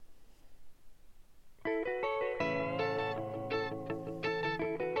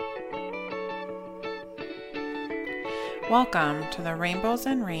Welcome to the Rainbows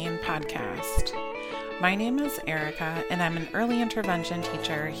and Rain podcast. My name is Erica, and I'm an early intervention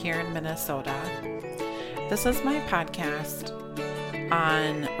teacher here in Minnesota. This is my podcast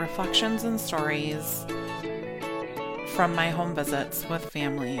on reflections and stories from my home visits with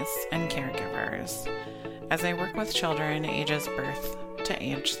families and caregivers as I work with children ages birth to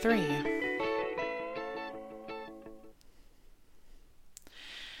age 3.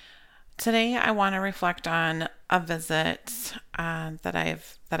 Today, I want to reflect on a visit that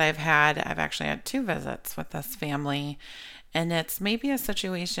I've had. I've actually had 2 visits with this family, and it's maybe a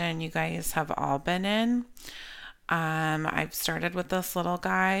situation you guys have all been in. I've started with this little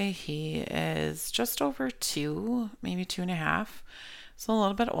guy. He is just over 2, maybe 2.5, so a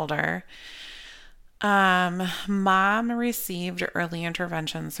little bit older. Mom received early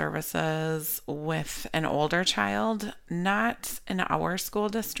intervention services with an older child, not in our school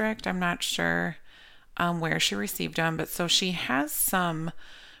district. I'm not sure where she received them, but so she has some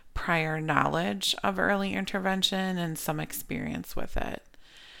prior knowledge of early intervention and some experience with it.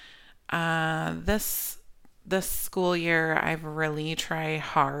 This school year, I've tried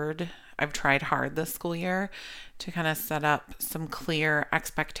hard this school year to kind of set up some clear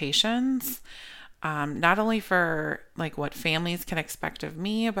expectations. Not only for like what families can expect of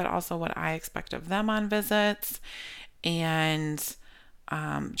me, but also what I expect of them on visits, and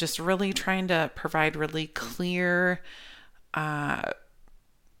just really trying to provide really clear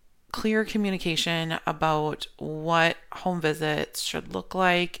communication about what home visits should look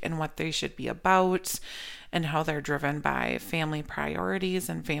like and what they should be about, and how they're driven by family priorities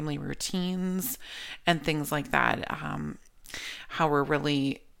and family routines and things like that. How we're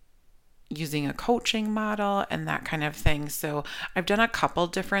really using a coaching model and that kind of thing. So I've done a couple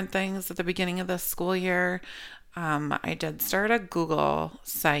different things at the beginning of this school year. I did start a Google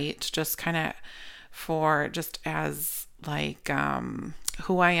site just kind of as like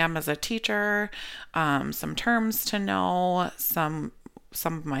who I am as a teacher, some terms to know, some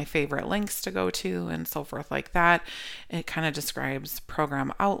of my favorite links to go to, and so forth like that. It kind of describes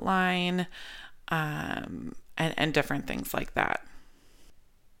program outline and different things like that.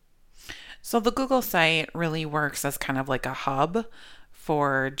 So the Google site really works as kind of like a hub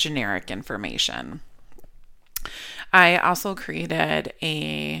for generic information. I also created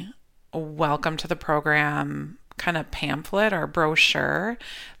a welcome to the program kind of pamphlet or brochure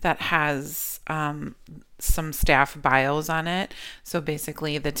that has some staff bios on it. So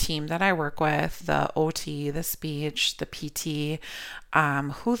basically the team that I work with, the OT, the speech, the PT,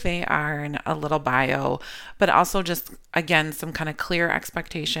 who they are, and a little bio, but also just, again, some kind of clear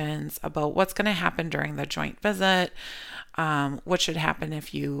expectations about what's going to happen during the joint visit, what should happen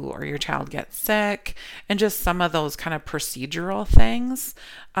if you or your child gets sick, and just some of those kind of procedural things.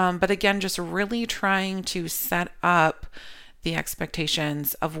 But again, just really trying to set up the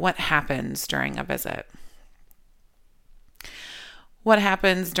expectations of what happens during a visit. What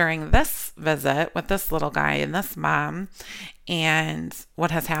happens during this visit with this little guy and this mom, and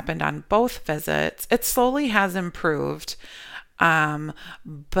what has happened on both visits, it slowly has improved.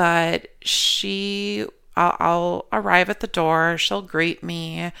 But I'll arrive at the door, she'll greet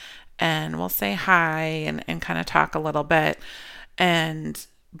me, and we'll say hi and kind of talk a little bit,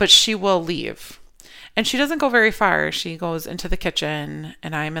 but she will leave. And she doesn't go very far. She goes into the kitchen,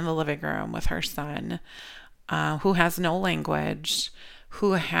 and I'm in the living room with her son, who has no language,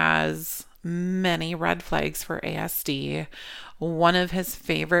 who has many red flags for ASD. One of his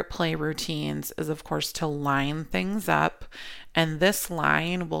favorite play routines is, of course, to line things up. And this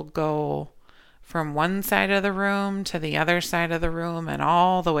line will go from one side of the room to the other side of the room, and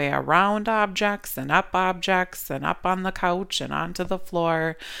all the way around objects and up on the couch and onto the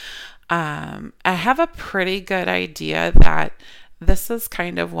floor. I have a pretty good idea that this is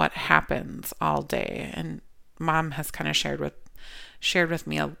kind of what happens all day, and Mom has kind of shared with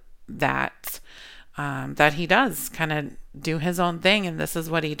me that he does kind of do his own thing, and this is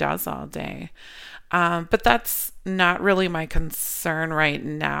what he does all day. But that's not really my concern right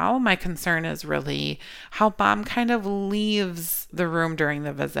now. My concern is really how Mom kind of leaves the room during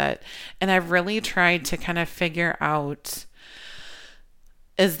the visit, and I've really tried to kind of figure out,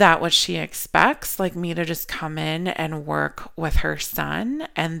 is that what she expects? Like me to just come in and work with her son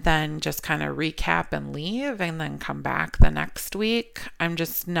and then just kind of recap and leave and then come back the next week? I'm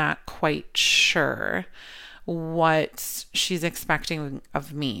just not quite sure what she's expecting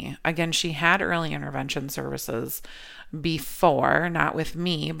of me. Again, she had early intervention services before, not with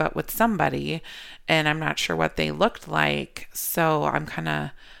me, but with somebody, and I'm not sure what they looked like. So I'm kind of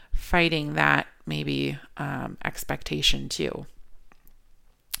fighting that maybe expectation too.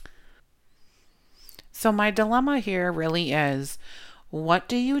 So my dilemma here really is, what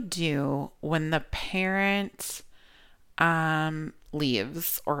do you do when the parent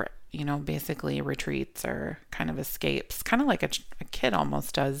leaves, or basically retreats or kind of escapes, kind of like a kid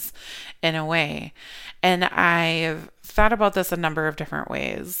almost does in a way. And I've thought about this a number of different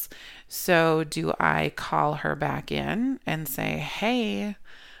ways. So do I call her back in and say, hey,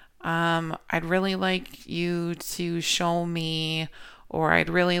 I'd really like you to show me, or I'd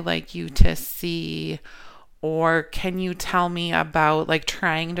really like you to see, or can you tell me about, like,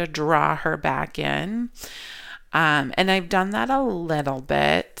 trying to draw her back in? And I've done that a little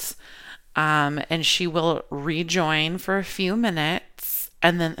bit. And she will rejoin for a few minutes,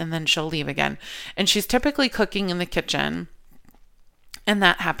 and then she'll leave again. And she's typically cooking in the kitchen. And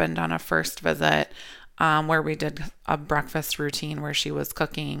that happened on a first visit, where we did a breakfast routine where she was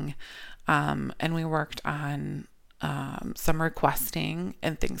cooking, and we worked on some requesting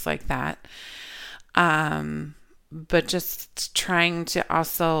and things like that. But just trying to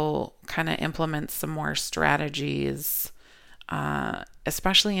also kind of implement some more strategies,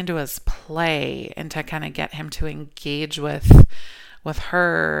 especially into his play, and to kind of get him to engage with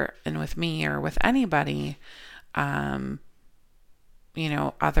her and with me or with anybody, other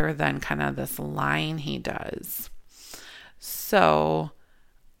than kind of this line he does. So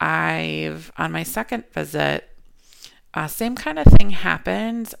on my second visit, same kind of thing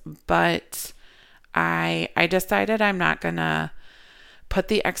happened, but I decided I'm not going to put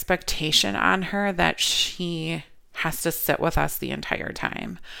the expectation on her that she has to sit with us the entire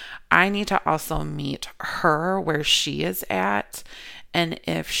time. I need to also meet her where she is at. And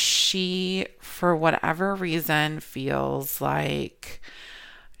if she, for whatever reason, feels like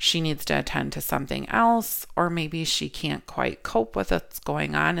she needs to attend to something else, or maybe she can't quite cope with what's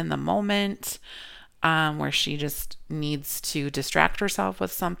going on in the moment, where she just needs to distract herself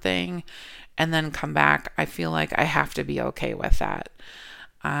with something and then come back, I feel like I have to be okay with that.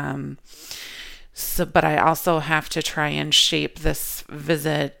 But I also have to try and shape this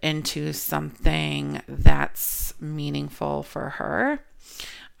visit into something that's meaningful for her,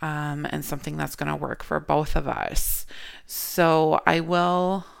 and something that's going to work for both of us. So I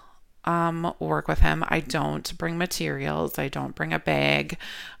will work with him. I don't bring materials. I don't bring a bag.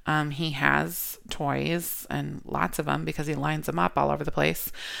 He has toys, and lots of them, because he lines them up all over the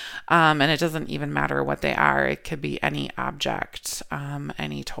place. And it doesn't even matter what they are. It could be any object,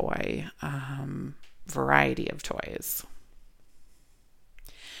 any toy, variety of toys.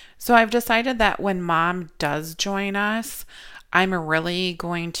 So I've decided that when mom does join us, I'm really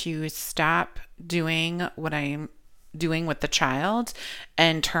going to stop doing what I'm doing with the child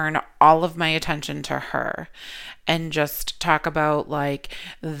and turn all of my attention to her, and just talk about, like,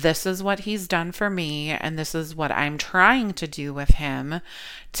 this is what he's done for me, and this is what I'm trying to do with him.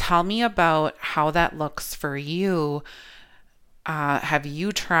 Tell me about how that looks for you. Have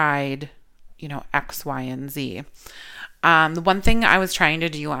you tried, X, Y, and Z? The one thing I was trying to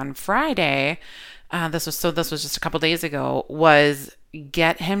do on Friday, this was just a couple days ago, was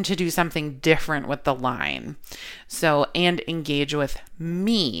get him to do something different with the line. So, and engage with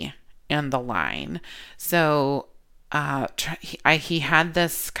me in the line. So, he had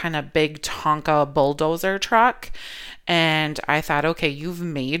this kind of big Tonka bulldozer truck, and I thought, okay, you've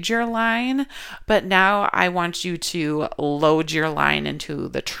made your line, but now I want you to load your line into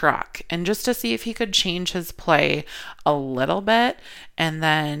the truck, and just to see if he could change his play a little bit, and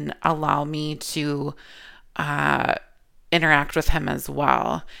then allow me to interact with him as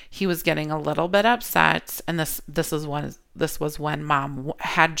well. He was getting a little bit upset, and this was when mom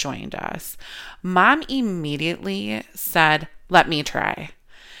had joined us. Mom immediately said, "Let me try."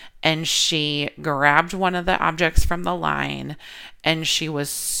 And she grabbed one of the objects from the line, and she was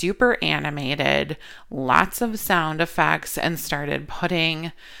super animated, lots of sound effects, and started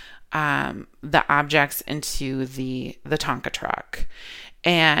putting the objects into the Tonka truck.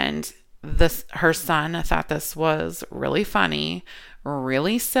 And her son thought this was really funny,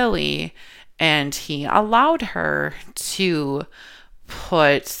 really silly, and he allowed her to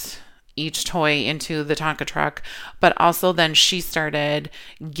put each toy into the Tonka truck, but also then she started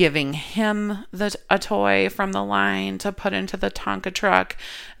giving him a toy from the line to put into the Tonka truck.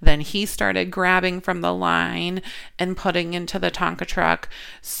 Then he started grabbing from the line and putting into the Tonka truck.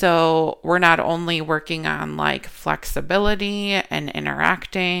 So we're not only working on, like, flexibility and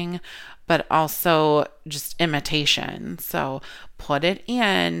interacting, but also just imitation. So put it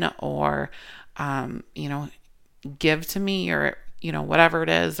in, or, give to me, or, whatever it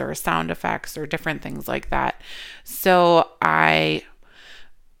is, or sound effects or different things like that. So I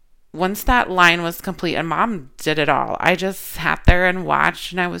once that line was complete and mom did it all, I just sat there and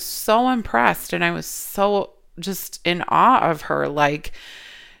watched, and I was so impressed, and I was so just in awe of her. Like,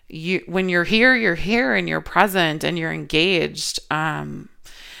 when you're here and you're present and you're engaged.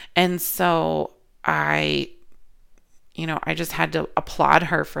 And so I just had to applaud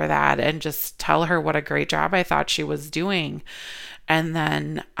her for that and just tell her what a great job I thought she was doing. And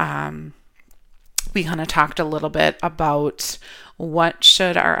then we kind of talked a little bit about what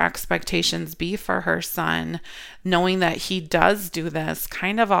should our expectations be for her son, knowing that he does do this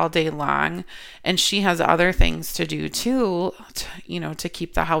kind of all day long, and she has other things to do too, to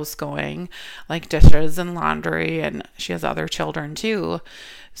keep the house going, like dishes and laundry, and she has other children too.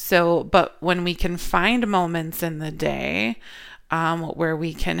 So, but when we can find moments in the day where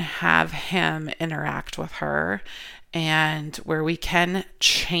we can have him interact with her, and where we can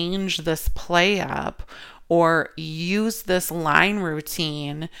change this play up or use this line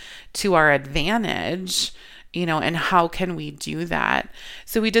routine to our advantage, and how can we do that?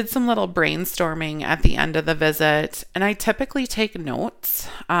 So we did some little brainstorming at the end of the visit, and I typically take notes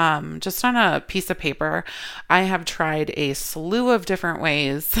just on a piece of paper. I have tried a slew of different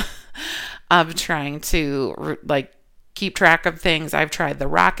ways of trying to keep track of things. I've tried the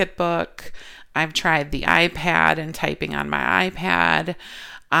Rocket Book. I've tried the iPad and typing on my iPad.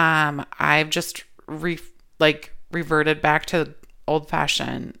 I've just reverted back to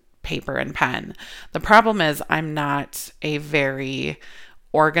old-fashioned paper and pen. The problem is I'm not a very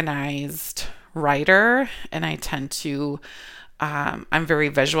organized writer, and I tend to I'm very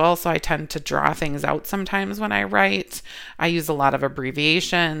visual, so I tend to draw things out sometimes when I write. I use a lot of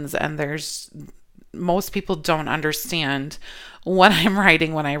abbreviations, and most people don't understand what I'm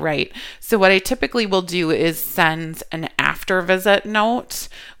writing when I write. So what I typically will do is send an after visit note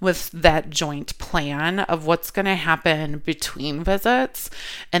with that joint plan of what's going to happen between visits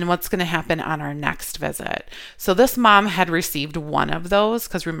and what's going to happen on our next visit. So this mom had received one of those,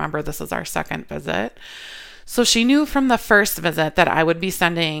 because remember, this is our second visit. So she knew from the first visit that I would be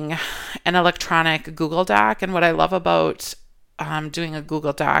sending an electronic Google Doc. And what I love about doing a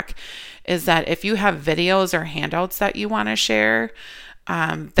Google Doc is that if you have videos or handouts that you want to share,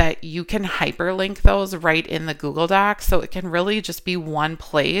 that you can hyperlink those right in the Google Doc. So it can really just be one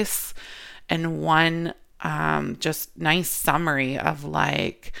place and one just nice summary of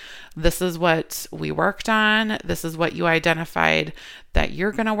this is what we worked on. This is what you identified that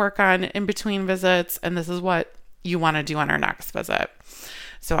you're going to work on in between visits. And this is what you want to do on our next visit.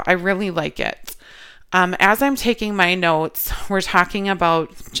 So I really like it. As I'm taking my notes, we're talking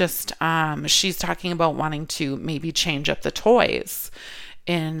about she's talking about wanting to maybe change up the toys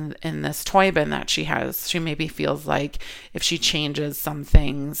in this toy bin that she has. She maybe feels like if she changes some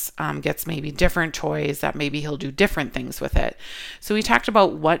things, gets maybe different toys, that maybe he'll do different things with it. So we talked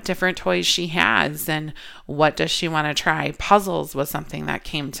about what different toys she has and what does she want to try. Puzzles was something that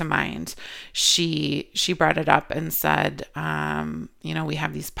came to mind. She brought it up and said, we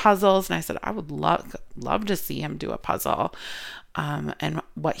have these puzzles, and I said, I would love to see him do a puzzle. And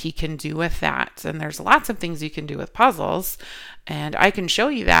what he can do with that. And there's lots of things you can do with puzzles, and I can show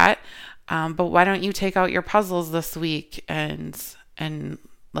you that. But why don't you take out your puzzles this week and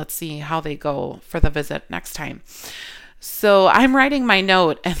let's see how they go for the visit next time. So I'm writing my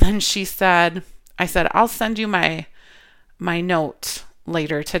note, and then I said, I'll send you my note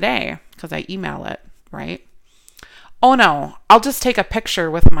later today, because I email it, right? Oh no, I'll just take a picture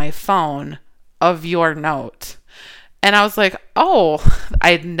with my phone of your note. And I was like, oh,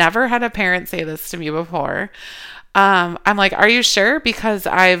 I'd never had a parent say this to me before. I'm like, are you sure? Because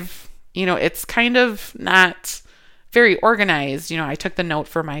it's kind of not very organized. I took the note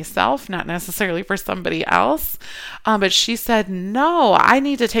for myself, not necessarily for somebody else. But she said, no, I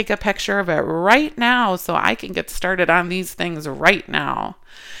need to take a picture of it right now so I can get started on these things right now.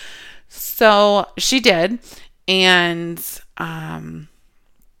 So she did. And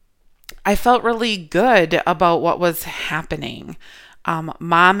I felt really good about what was happening.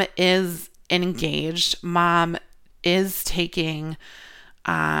 Mom is engaged. Mom is taking,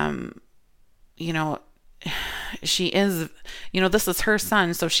 she is, this is her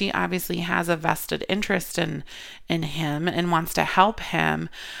son. So she obviously has a vested interest in him and wants to help him.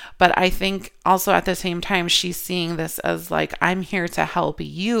 But I think also at the same time, she's seeing this as I'm here to help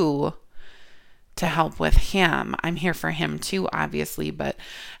you to help with him. I'm here for him too, obviously, but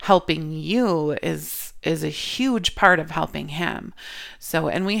helping you is a huge part of helping him. So,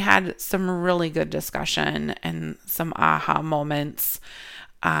 and we had some really good discussion and some aha moments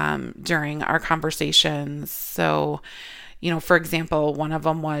during our conversations. So, for example, one of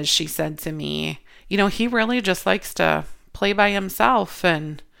them was, she said to me, he really just likes to play by himself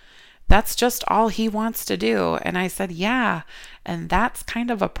and that's just all he wants to do. And I said, yeah, and that's kind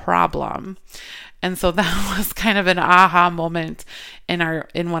of a problem. And so that was kind of an aha moment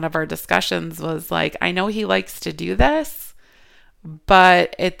in one of our discussions, was like, I know he likes to do this,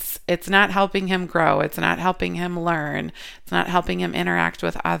 but it's not helping him grow. It's not helping him learn. It's not helping him interact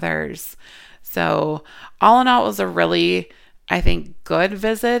with others. So all in all, it was a really, I think, good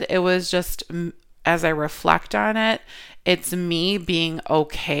visit. It was just, as I reflect on it, it's me being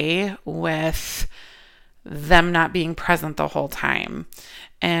okay with them not being present the whole time.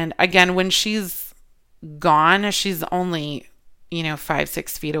 And again, when she's gone, she's only,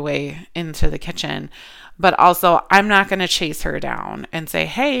 5-6 feet away into the kitchen. But also, I'm not going to chase her down and say,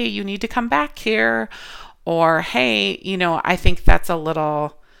 hey, you need to come back here. Or, hey, I think that's a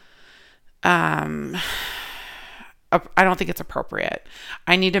little, I don't think it's appropriate.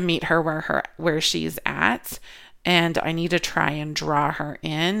 I need to meet her where she's at, and I need to try and draw her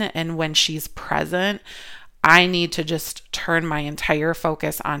in. And when she's present, I need to just turn my entire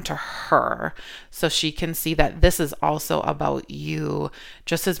focus onto her so she can see that this is also about you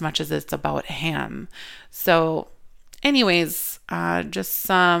just as much as it's about him. So anyways, just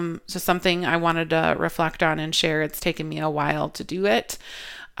something I wanted to reflect on and share. It's taken me a while to do it,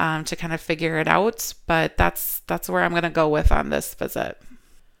 to kind of figure it out, but that's where I'm going to go with on this visit.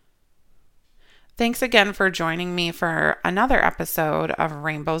 Thanks again for joining me for another episode of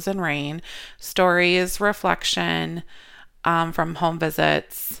Rainbows and Rain, stories, reflection, from home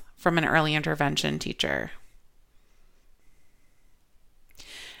visits from an early intervention teacher.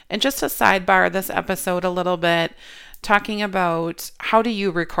 And just to sidebar this episode a little bit, talking about how do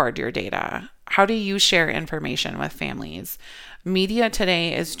you record your data? How do you share information with families? Media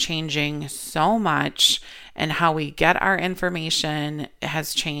today is changing so much, and how we get our information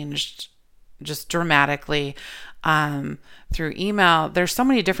has changed just dramatically. Through email, there's so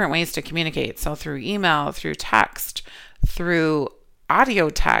many different ways to communicate. So through email, through text, through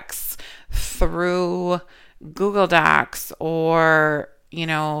audio texts, through Google Docs, or,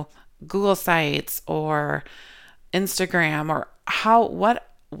 Google Sites, or Instagram, or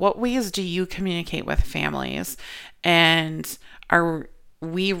what ways do you communicate with families? And are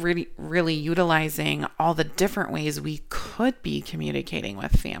we really utilizing all the different ways we could be communicating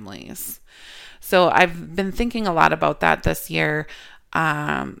with families? So I've been thinking a lot about that this year.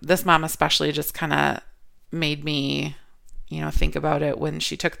 This mom especially just kind of made me, think about it when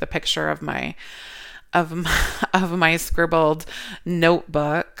she took the picture of my scribbled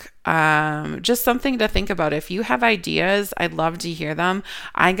notebook. Just something to think about. If you have ideas, I'd love to hear them.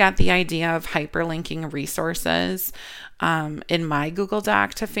 I got the idea of hyperlinking resources in my Google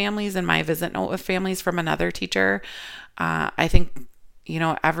Doc to families, and my visit note with families, from another teacher. I think,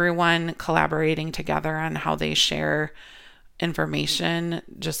 everyone collaborating together on how they share information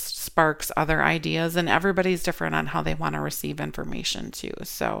just sparks other ideas, and everybody's different on how they want to receive information too.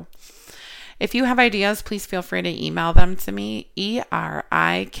 So if you have ideas, please feel free to email them to me,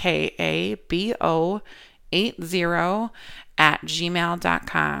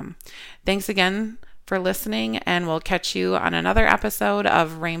 erikabo80@gmail.com. Thanks again for listening, and we'll catch you on another episode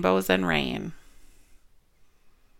of Rainbows and Rain.